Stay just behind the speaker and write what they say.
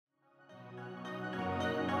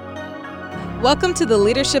Welcome to the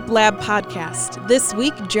Leadership Lab podcast. This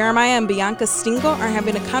week, Jeremiah and Bianca Stingle are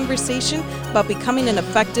having a conversation about becoming an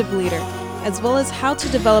effective leader, as well as how to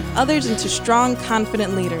develop others into strong,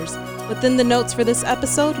 confident leaders. Within the notes for this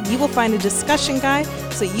episode, you will find a discussion guide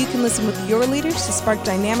so you can listen with your leaders to spark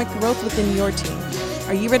dynamic growth within your team.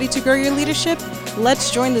 Are you ready to grow your leadership?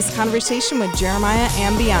 Let's join this conversation with Jeremiah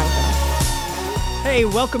and Bianca. Hey,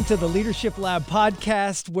 welcome to the Leadership Lab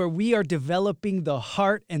podcast, where we are developing the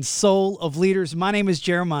heart and soul of leaders. My name is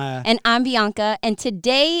Jeremiah. And I'm Bianca, and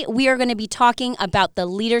today we are going to be talking about the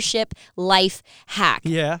leadership life hack.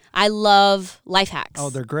 Yeah. I love life hacks.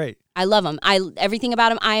 Oh, they're great. I love them. Everything about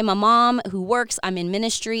them. I am a mom who works. I'm in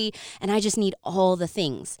ministry, and I just need all the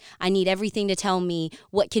things. I need everything to tell me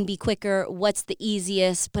what can be quicker, what's the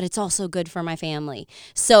easiest, but it's also good for my family.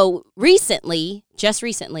 So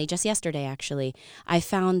just yesterday actually, I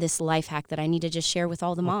found this life hack that I need to just share with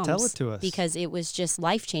all the moms. Tell it to us. Because it was just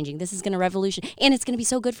life-changing. This is going to revolution, and it's going to be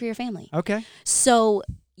so good for your family. Okay. So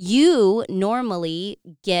you normally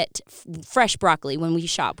get fresh broccoli when we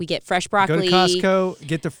shop. We get fresh broccoli. Go to Costco,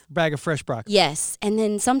 get the bag of fresh broccoli. Yes. And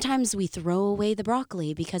then sometimes we throw away the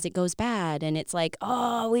broccoli because it goes bad. And it's like,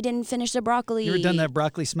 oh, we didn't finish the broccoli. You ever done that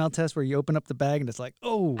broccoli smell test where you open up the bag and it's like,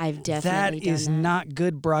 oh, I've definitely that is not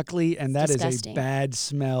good broccoli, and that is a bad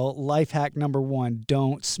smell. Life hack number one,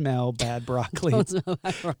 don't smell bad broccoli. Don't smell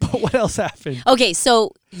bad broccoli. But what else happened? Okay,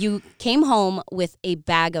 so you came home with a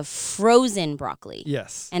bag of frozen broccoli.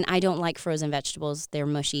 Yes. And I don't like frozen vegetables. They're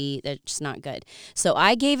mushy. They're just not good. So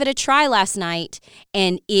I gave it a try last night,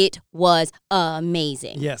 and it was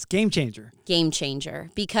amazing. Yes, game changer. Game changer.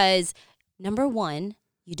 Because, number one,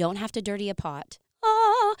 you don't have to dirty a pot.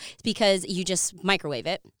 Because you just microwave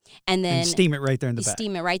it. And then steam it right there in the you back.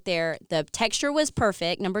 Steam it right there. The texture was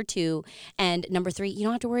perfect, number two. And number three, you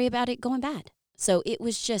don't have to worry about it going bad. So it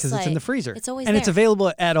was just because it's in the freezer. It's always and there. It's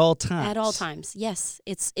available at all times. At all times, yes.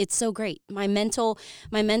 It's so great. My mental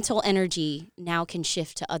energy now can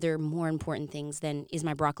shift to other more important things than, is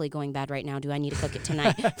my broccoli going bad right now? Do I need to cook it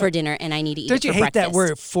tonight for dinner, and I need to eat it for breakfast? Don't you hate that where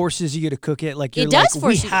it forces you to cook it? Like, you're it does like,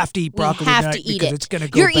 force we have to eat broccoli tonight because it's going to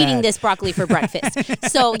go You're bad. eating this broccoli for breakfast.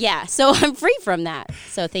 So I'm free from that.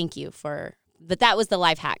 So thank you But that was the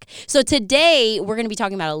life hack. So today we're going to be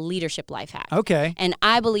talking about a leadership life hack. Okay. And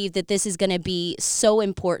I believe that this is going to be so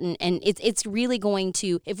important, and it's really going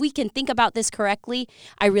to, if we can think about this correctly,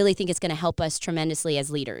 I really think it's going to help us tremendously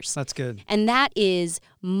as leaders. That's good. And that is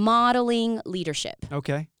modeling leadership.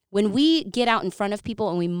 Okay. When we get out in front of people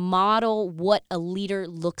and we model what a leader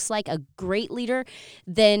looks like, a great leader,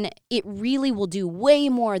 then it really will do way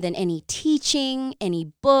more than any teaching,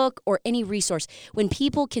 any book, or any resource. When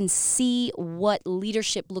people can see what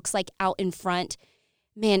leadership looks like out in front,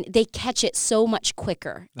 man, they catch it so much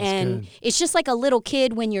quicker. That's and good. It's just like a little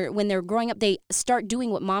kid when they're growing up, they start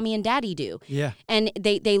doing what mommy and daddy do. Yeah. And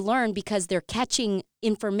they learn because they're catching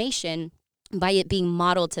information by it being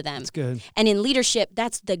modeled to them. That's good. And in leadership,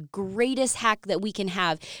 that's the greatest hack that we can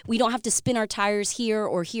have. We don't have to spin our tires here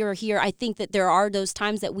or here or here. I think that there are those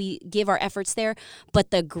times that we give our efforts there,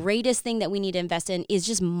 but the greatest thing that we need to invest in is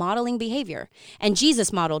just modeling behavior. And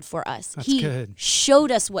Jesus modeled for us. That's he good.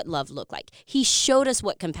 showed us what love looked like. He showed us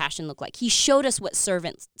what compassion looked like. He showed us what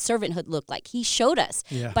servanthood looked like. He showed us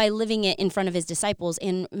by living it in front of his disciples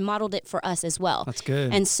and modeled it for us as well. That's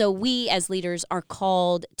good. And so we as leaders are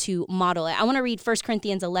called to model it. I want to read 1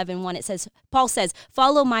 Corinthians 11:1. It says, Paul says,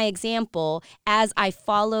 follow my example as I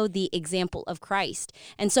follow the example of Christ.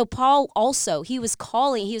 And so Paul also, he was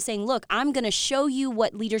saying, look, I'm going to show you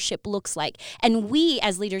what leadership looks like. And we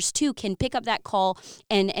as leaders too can pick up that call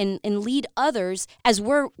and lead others as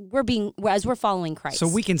we're following Christ. So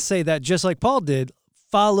we can say that just like Paul did.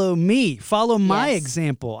 Follow me. Follow my Yes.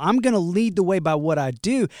 example. I'm going to lead the way by what I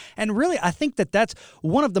do. And really, I think that that's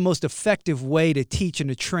one of the most effective way to teach and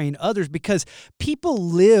to train others, because people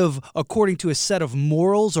live according to a set of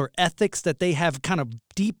morals or ethics that they have kind of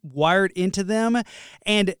deep wired into them,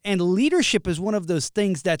 and leadership is one of those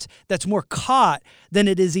things that's more caught than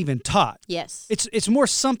it is even taught. Yes. It's more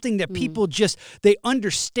something that people just, they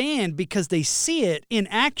understand because they see it in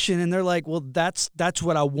action, and they're like, well, that's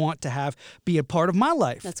what I want to have be a part of my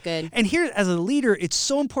life. That's good. And here, as a leader, it's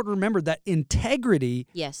so important to remember that integrity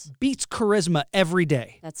beats charisma every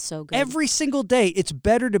day. That's so good. Every single day, it's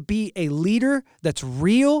better to be a leader that's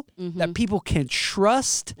real, that people can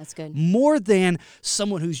trust. That's good. More than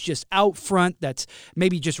someone who's just out front, that's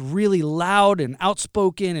maybe just really loud and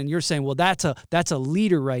outspoken, and you're saying, well, that's a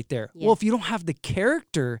leader right there. Yeah. Well, if you don't have the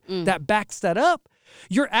character that backs that up,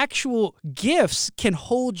 Your actual gifts can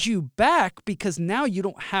hold you back because now you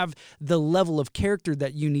don't have the level of character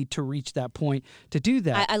that you need to reach that point to do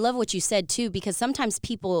that. I love what you said too, because sometimes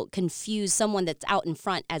people confuse someone that's out in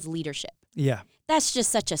front as leadership. Yeah. That's just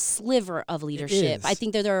such a sliver of leadership. is. I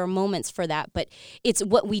think that there are moments for that, but it's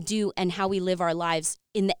what we do and how we live our lives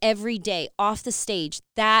in the everyday, off the stage.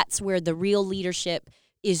 That's where the real leadership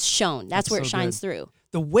is shown. That's where it so shines good. through.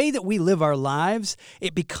 The way that we live our lives,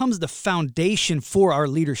 it becomes the foundation for our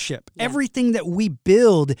leadership. Yeah. Everything that we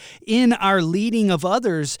build in our leading of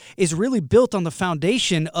others is really built on the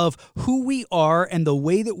foundation of who we are and the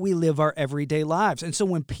way that we live our everyday lives. And so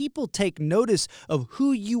when people take notice of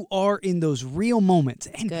who you are in those real moments,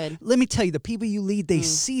 and Good. let me tell you, the people you lead, they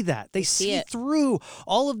see that. They see see it. through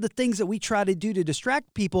all of the things that we try to do to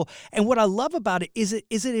distract people. And what I love about it is it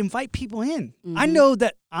invite people in. I know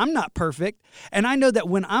that I'm not perfect, and I know that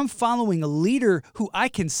when I'm following a leader who I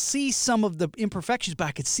can see some of the imperfections, but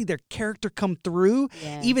I can see their character come through,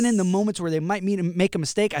 even in the moments where they might make a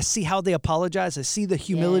mistake. I see how they apologize. I see the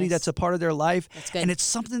humility that's a part of their life, That's good. and it's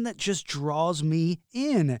something that just draws me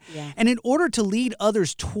in. Yeah. And in order to lead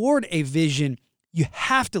others toward a vision, you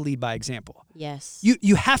have to lead by example. Yes.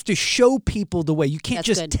 You have to show people the way. You can't That's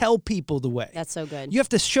just good. tell people the way. That's so good. You have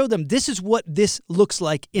to show them this is what this looks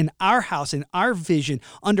like in our house, in our vision,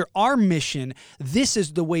 under our mission. This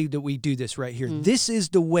is the way that we do this right here. This is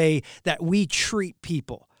the way that we treat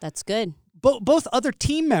people. That's good. Both other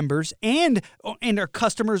team members and our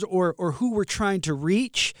customers or who we're trying to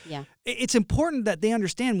reach. Yeah. It's important that they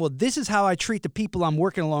understand, well, this is how I treat the people I'm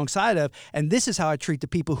working alongside of, and this is how I treat the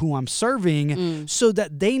people who I'm serving, so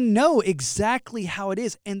that they know exactly how it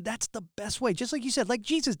is. And that's the best way. Just like you said, like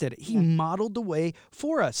Jesus did it. He modeled the way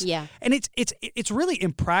for us. Yeah. And it's really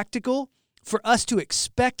impractical for us to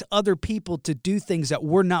expect other people to do things that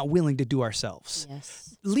we're not willing to do ourselves.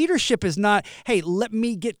 Yes. Leadership is not, hey, let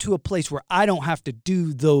me get to a place where I don't have to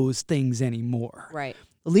do those things anymore. Right.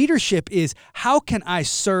 Leadership is, how can I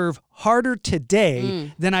serve harder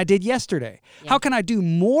today than I did yesterday? How can I do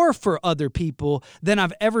more for other people than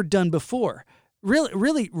I've ever done before?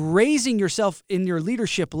 Really raising yourself in your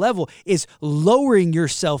leadership level is lowering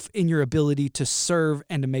yourself in your ability to serve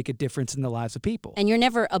and to make a difference in the lives of people. And you're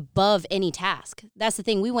never above any task. That's the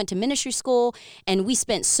thing. We went to ministry school and we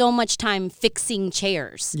spent so much time fixing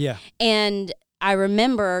chairs. Yeah. And I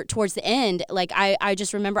remember towards the end, like I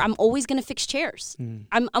just remember I'm always going to fix chairs.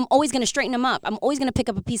 I'm always going to straighten them up. I'm always going to pick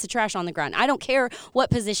up a piece of trash on the ground. I don't care what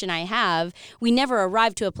position I have. We never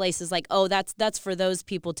arrive to a place as like, oh, that's for those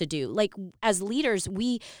people to do. Like as leaders,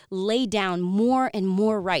 we lay down more and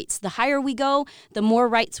more rights. The higher we go, the more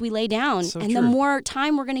rights we lay down, So and true. the more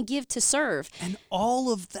time we're going to give to serve. And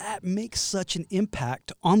all of that makes such an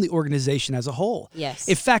impact on the organization as a whole. Yes.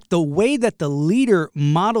 In fact, the way that the leader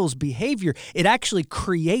models behavior, it actually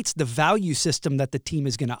creates the value system that the team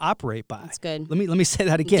is going to operate by. That's good. Let me say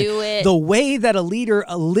that again. Do it. The way that a leader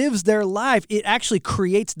lives their life, it actually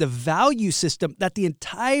creates the value system that the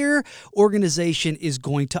entire organization is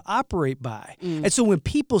going to operate by. And so when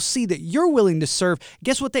people see that you're willing to serve,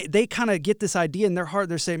 guess what? They kind of get this idea in their heart.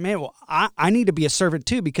 They're saying, man, well, I need to be a servant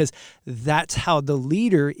too, because that's how the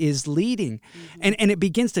leader is leading. And it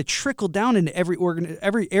begins to trickle down into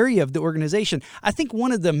every area of the organization. I think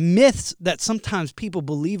one of the myths that sometimes people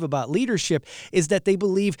believe about leadership is that they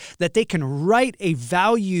believe that they can write a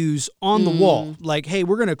values on the wall. Like, hey,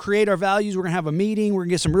 we're going to create our values. We're going to have a meeting. We're going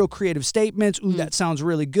to get some real creative statements. Ooh, that sounds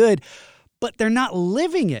really good. But they're not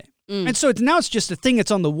living it. And so it's just a thing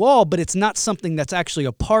that's on the wall, but it's not something that's actually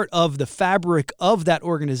a part of the fabric of that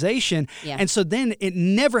organization. Yeah. And so then it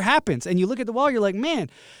never happens. And you look at the wall, you're like, man,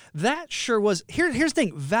 that sure was. Here's the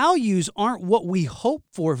thing. Values aren't what we hope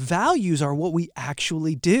for. Values are what we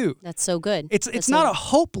actually do. That's so good. It's not a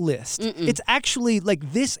hope list. It's actually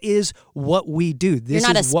like, this is what we do. This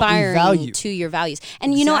You're not is what we aspiring value. to your values.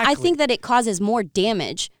 And you know, I Exactly. think that it causes more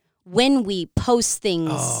damage when we post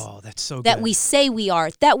things Oh, that's so that good. we say we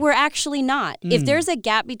are, that we're actually not. If there's a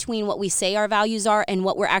gap between what we say our values are and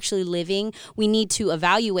what we're actually living, we need to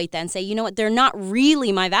evaluate that and say, you know what, they're not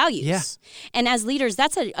really my values. Yeah. And as leaders,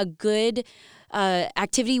 that's a good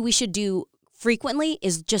activity we should do frequently,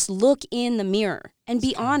 is just look in the mirror and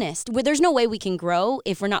be honest. There's no way we can grow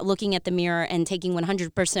if we're not looking at the mirror and taking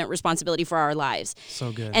 100% responsibility for our lives.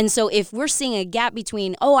 So good. And so if we're seeing a gap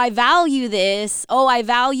between, oh, I value this, oh, I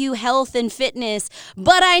value health and fitness,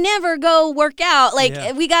 but I never go work out,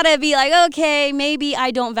 like we got to be like, okay, maybe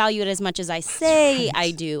I don't value it as much as I say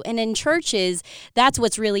I do. And in churches, that's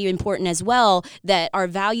what's really important as well, that our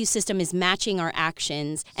value system is matching our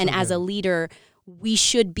actions. And as a leader, we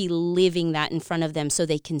should be living that in front of them so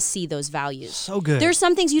they can see those values. So good. There's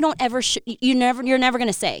some things you don't ever you're never going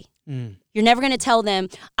to say. You're never going to tell them,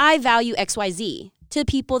 I value XYZ to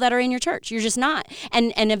people that are in your church. You're just not.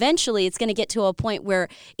 And eventually it's going to get to a point where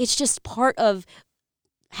it's just part of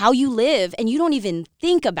how you live and you don't even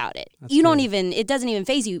think about it. It doesn't even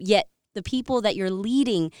faze you, yet the people that you're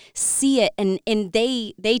leading see it and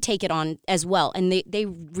they take it on as well, and they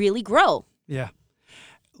really grow. Yeah.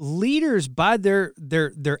 Leaders, by their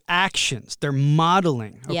actions, their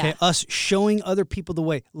modeling, us showing other people the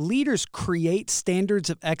way. Leaders create standards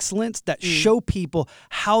of excellence that show people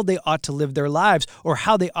how they ought to live their lives or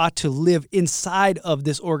how they ought to live inside of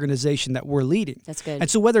this organization that we're leading. That's good. And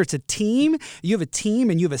so whether it's a team, you have a team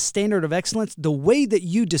and you have a standard of excellence, the way that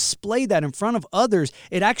you display that in front of others,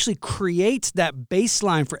 it actually creates that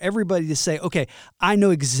baseline for everybody to say, okay, I know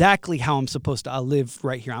exactly how I'm supposed to live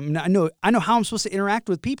right here. I know how I'm supposed to interact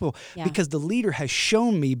with people because the leader has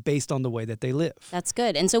shown me based on the way that they live. That's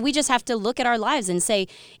good. And so we just have to look at our lives and say,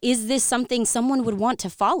 is this something someone would want to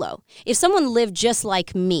follow? If someone lived just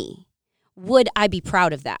like me, would I be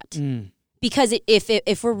proud of that? Because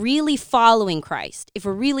if we're really following Christ,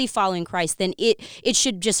 then it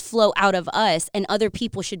should just flow out of us, and other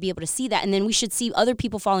people should be able to see that. And then we should see other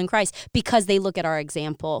people following Christ because they look at our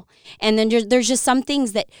example. And then there's just some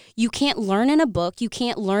things that you can't learn in a book, you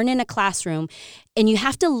can't learn in a classroom, and you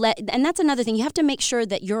have to and that's another thing, you have to make sure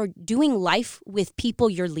that you're doing life with people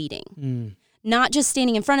you're leading. Not just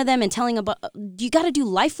standing in front of them and telling about, you got to do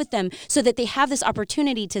life with them so that they have this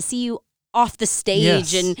opportunity to see you off the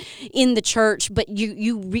stage and in the church, but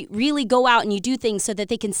you really go out and you do things so that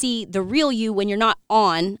they can see the real you when you're not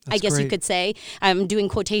on. That's I guess great. You could say. I'm doing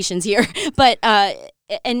quotations here, but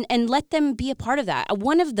and let them be a part of that.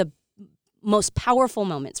 One of the most powerful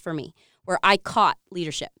moments for me where I caught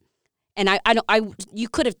leadership, and you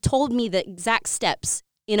could have told me the exact steps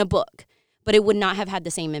in a book, but it would not have had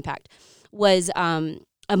the same impact. Was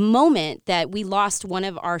a moment that we lost one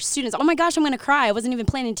of our students. Oh my gosh, I'm going to cry. I wasn't even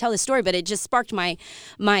planning to tell this story, but it just sparked my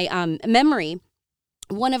memory.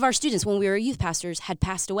 One of our students, when we were youth pastors, had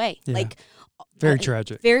passed away. Yeah. Very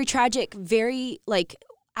tragic. Very tragic. Very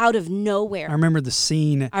out of nowhere. I remember the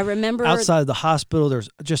scene. I remember outside of the hospital. There's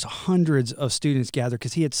just hundreds of students gathered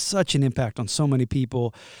because he had such an impact on so many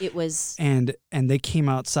people. It was, and they came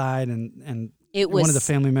outside and it was, one of the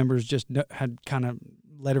family members just had kind of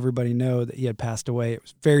let everybody know that he had passed away. It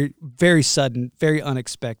was very, very sudden, very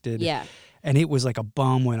unexpected. Yeah. And it was like a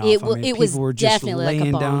bomb went off. People were just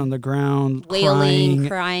laying down on the ground, wailing,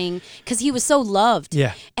 crying, because he was so loved.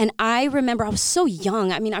 Yeah. And I remember I was so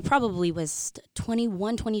young. I mean, I probably was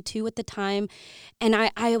 21, 22 at the time. And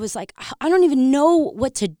I was like, I don't even know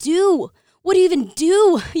what to do. What do you even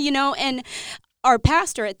do? And our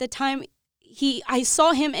pastor at the time, I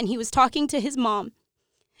saw him and he was talking to his mom.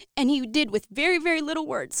 And he did with very, very little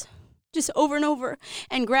words, just over and over,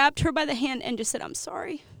 and grabbed her by the hand and just said, I'm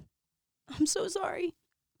sorry. I'm so sorry.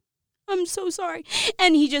 I'm so sorry.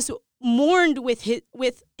 And he just mourned with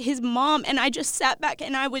his mom. And I just sat back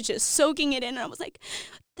and I was just soaking it in. And I was like,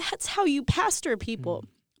 that's how you pastor people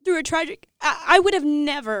through a tragic. I would have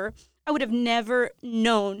never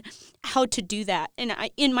known how to do that. And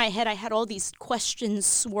in my head, I had all these questions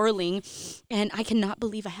swirling, and I cannot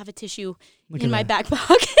believe I have a tissue in my back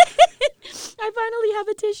pocket. I finally have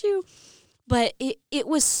a tissue. But it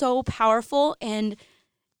was so powerful, and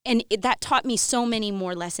that taught me so many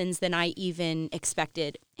more lessons than I even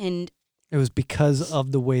expected. And it was because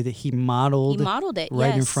of the way that he modeled it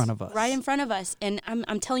right in front of us. Right in front of us. And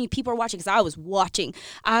I'm telling you, people are watching, because I was watching.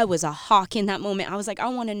 I was a hawk in that moment. I was like, I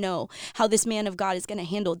want to know how this man of God is going to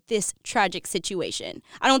handle this tragic situation.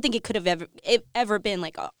 I don't think it could have ever been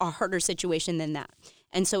like a harder situation than that.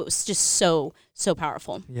 And so it was just so, so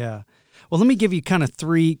powerful. Yeah. Well, let me give you kind of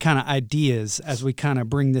three kind of ideas as we kind of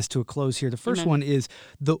bring this to a close here. The first one is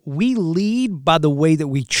we lead by the way that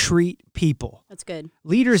we treat people. That's good.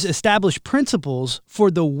 Leaders establish principles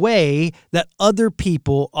for the way that other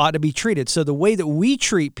people ought to be treated. So the way that we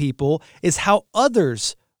treat people is how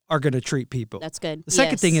others are going to treat people. That's good. The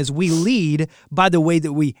second thing is we lead by the way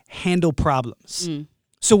that we handle problems.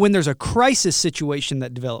 So when there's a crisis situation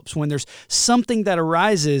that develops, when there's something that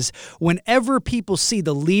arises, whenever people see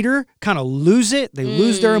the leader kind of lose it, they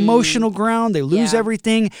lose their emotional ground, they lose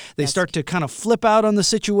everything, they start to kind of flip out on the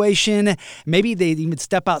situation. Maybe they even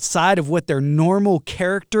step outside of what their normal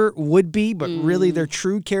character would be, but really their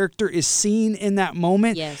true character is seen in that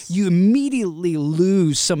moment. Yes. You immediately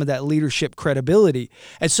lose some of that leadership credibility.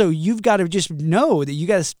 And so you've got to just know that you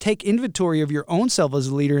got to take inventory of your own self as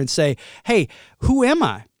a leader and say, hey, who am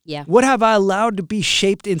I? Yeah. What have I allowed to be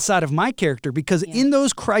shaped inside of my character? Because Yeah. in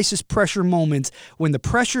those crisis pressure moments, when the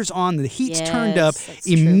pressure's on, the heat's turned up, Yes, that's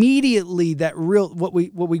true. immediately that real what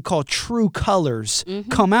we call true colors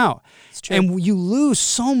come out. It's true. And you lose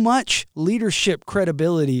so much leadership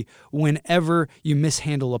credibility whenever you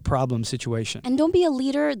mishandle a problem situation. And don't be a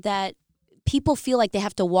leader that people feel like they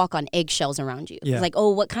have to walk on eggshells around you. Yeah. Like, oh,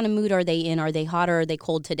 what kind of mood are they in? Are they hot or are they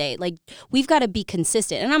cold today? Like, we've got to be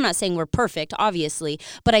consistent. And I'm not saying we're perfect, obviously,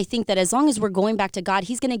 but I think that as long as we're going back to God,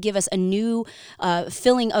 He's going to give us a new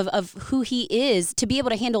feeling of who He is to be able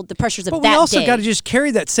to handle the pressures of But that we also day. got to just carry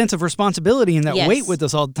that sense of responsibility and that Yes. weight with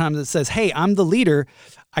us all the time that says, hey, I'm the leader.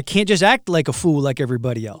 I can't just act like a fool like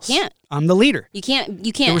everybody else. Can't. I'm the leader. You can't.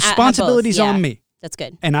 The have both. responsibility's Yeah. on me. That's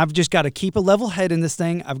good. And I've just got to keep a level head in this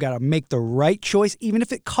thing. I've got to make the right choice, even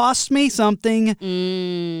if it costs me something.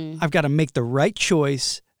 I've got to make the right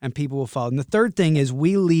choice, and people will follow. And the third thing is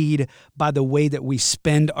we lead by the way that we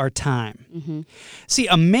spend our time. See,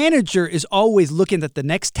 a manager is always looking at the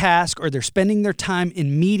next task, or they're spending their time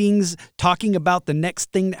in meetings, talking about the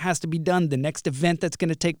next thing that has to be done, the next event that's going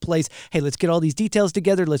to take place. Hey, let's get all these details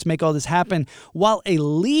together. Let's make all this happen. While a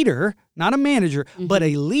leader, not a manager, but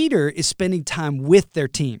a leader is spending time with their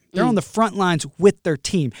team. They're on the front lines with their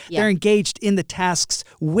team. Yeah. They're engaged in the tasks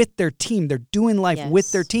with their team. They're doing life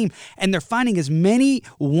with their team. And they're finding as many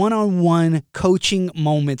one-on-one coaching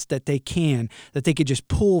moments that they could just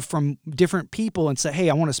pull from different people and say, hey,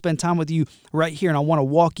 I want to spend time with you right here and I want to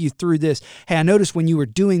walk you through this. Hey, I noticed when you were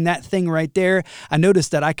doing that thing right there, I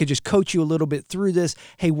noticed that I could just coach you a little bit through this.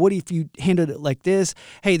 Hey, what if you handled it like this?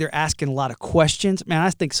 Hey, they're asking a lot of questions. Man, I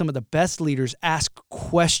think some of the best leaders ask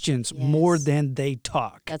questions more than they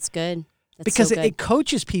talk. That's good. That's Because so good. it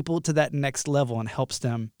coaches people to that next level and helps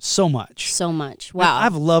them so much. So much. Man, Wow.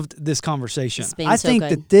 I've loved this conversation. It's been I so think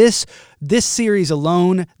good. that this series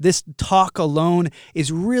alone, this talk alone,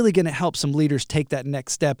 is really going to help some leaders take that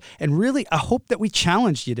next step. And really, I hope that we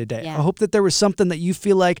challenged you today. Yeah. I hope that there was something that you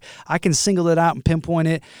feel like I can single it out and pinpoint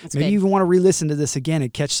it. That's Maybe good. you even want to re-listen to this again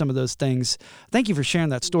and catch some of those things. Thank you for sharing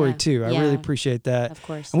that story Yeah. too. I Yeah. really appreciate that. Of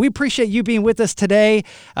course. And we appreciate you being with us today.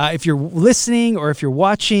 If you're listening or if you're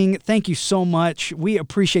watching, thank you so much. We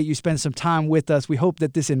appreciate you spending some time with us. We hope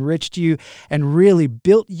that this enriched you and really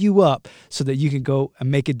built you up so that you can go and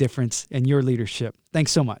make a difference in your leadership.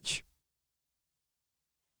 Thanks so much.